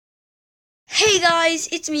Hey guys,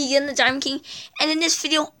 it's me again, the Diamond King, and in this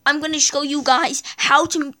video, I'm going to show you guys how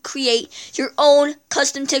to create your own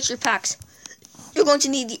custom texture packs. You're going to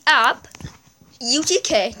need the app,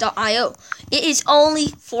 utk.io. It is only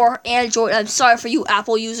for Android. I'm sorry for you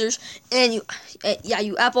Apple users, and you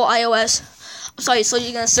Apple iOS. I'm sorry, so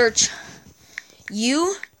you're going to search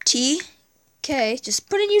UTK, just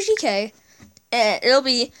put in UTK, and it'll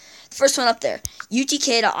be the first one up there,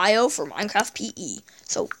 utk.io for Minecraft PE.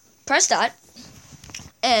 So, press that.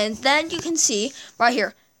 And then you can see right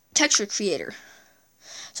here, texture creator.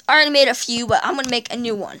 So I already made a few, but I'm gonna make a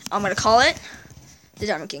new one. I'm gonna call it the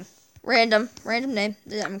Diamond King. Random name,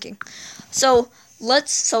 the Diamond King. So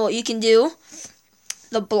you can do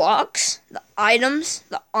the blocks, the items,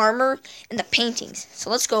 the armor, and the paintings.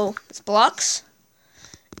 So let's go. It's blocks.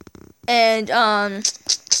 And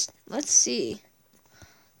let's see.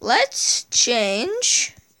 Let's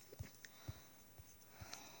change.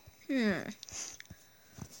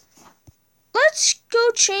 Let's go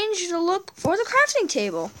change the look for the crafting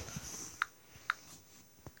table.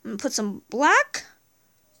 I'm going to put some black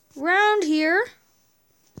around here.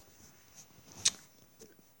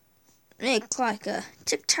 Make like a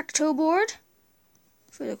tic-tac-toe board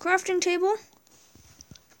for the crafting table.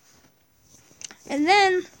 And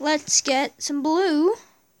then let's get some blue.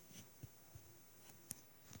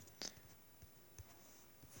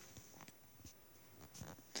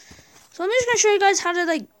 So I'm just going to show you guys how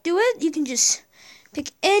to do it. You can just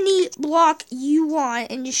pick any block you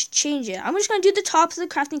want and just change it. I'm just going to do the top of the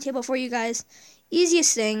crafting table for you guys.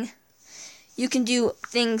 Easiest thing. You can do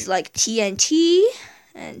things like TNT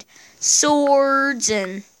and swords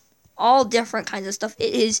and all different kinds of stuff.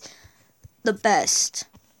 It is the best.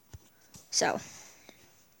 So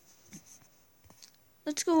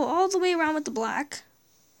let's go all the way around with the black.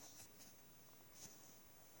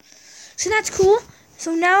 So that's cool.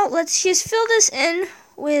 So now let's just fill this in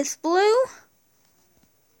with blue.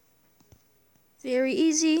 Very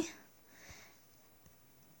easy.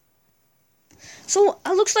 So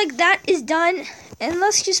it looks like that is done. And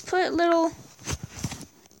let's just put a little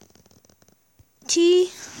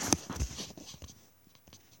T,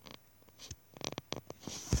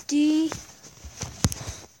 D,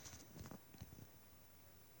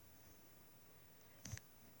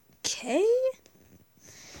 K.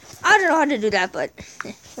 I don't know how to do that, but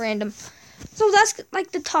random. So that's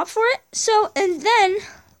like the top for it. So, and then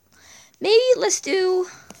maybe let's do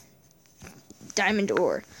diamond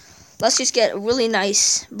ore. Let's just get a really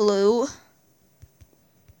nice blue.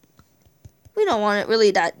 We don't want it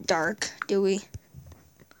really that dark, do we?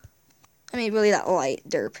 I mean, really that light,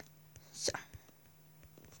 derp.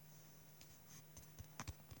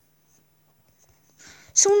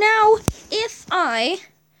 So now, if I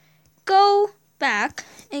go back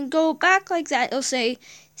and go back like that, it'll say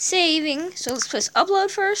saving. So let's press upload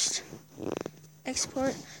first.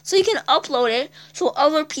 Export. So you can upload it so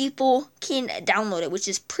other people can download it, which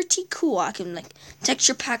is pretty cool. I can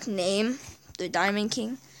texture pack name, the Diamond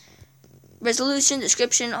King, resolution,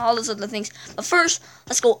 description, all those other things. But first,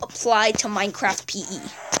 let's go apply to Minecraft PE.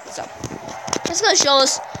 So it's gonna show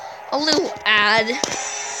us a little ad.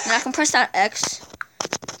 And I can press that X,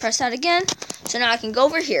 press that again. So now I can go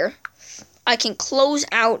over here. I can close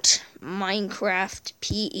out Minecraft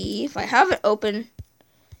PE. If I have it open,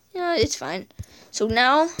 it's fine. So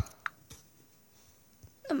now,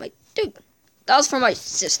 I'm like, dude, that was for my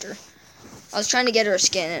sister. I was trying to get her a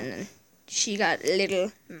skin, and then she got a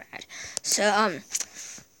little mad. So,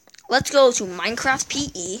 let's go to Minecraft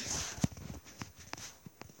PE,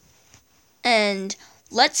 and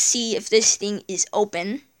let's see if this thing is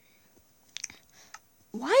open.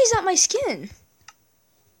 Why is that my skin?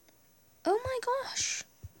 Oh my gosh.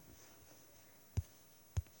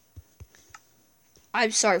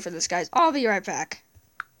 I'm sorry for this, guys. I'll be right back.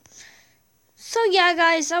 So, yeah,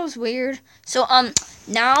 guys, that was weird. So,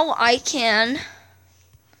 now I can...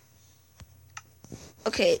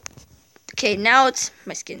 Okay, now it's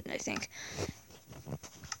my skin, I think.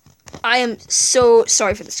 I am so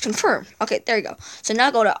sorry for this. Confirm. Okay, there you go. So,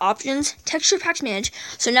 now go to Options, Texture Pack Manage.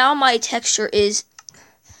 So, now my texture is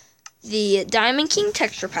the Diamond King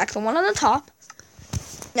texture pack, the one on the top.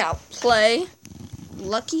 Now, play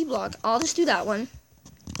Lucky Block. I'll just do that one.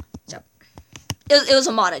 So, it was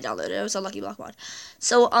a mod I downloaded. It was a Lucky Block mod.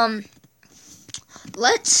 So,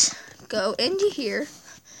 let's go into here.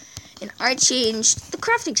 And I changed the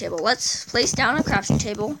crafting table. Let's place down a crafting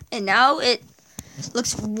table. And now it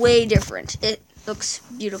looks way different. It looks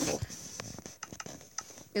beautiful.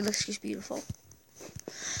 It looks just beautiful.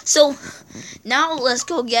 So, now let's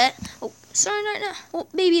go get... Oh, sorry, not now. Well,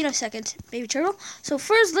 maybe in a second. Baby turtle. So,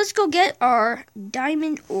 first, let's go get our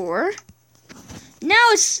diamond ore. now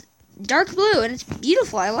it's dark blue and it's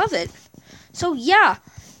beautiful. I love it. So yeah,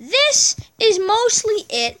 this is mostly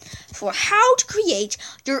it for how to create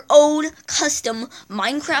your own custom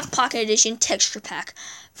Minecraft Pocket Edition texture pack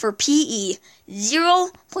for PE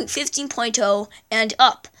 0.15.0 and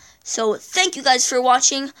up. So thank you guys for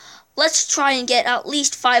watching. Let's try and get at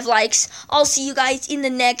least 5 likes. I'll see you guys in the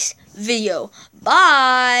next video.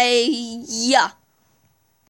 Bye! Yeah.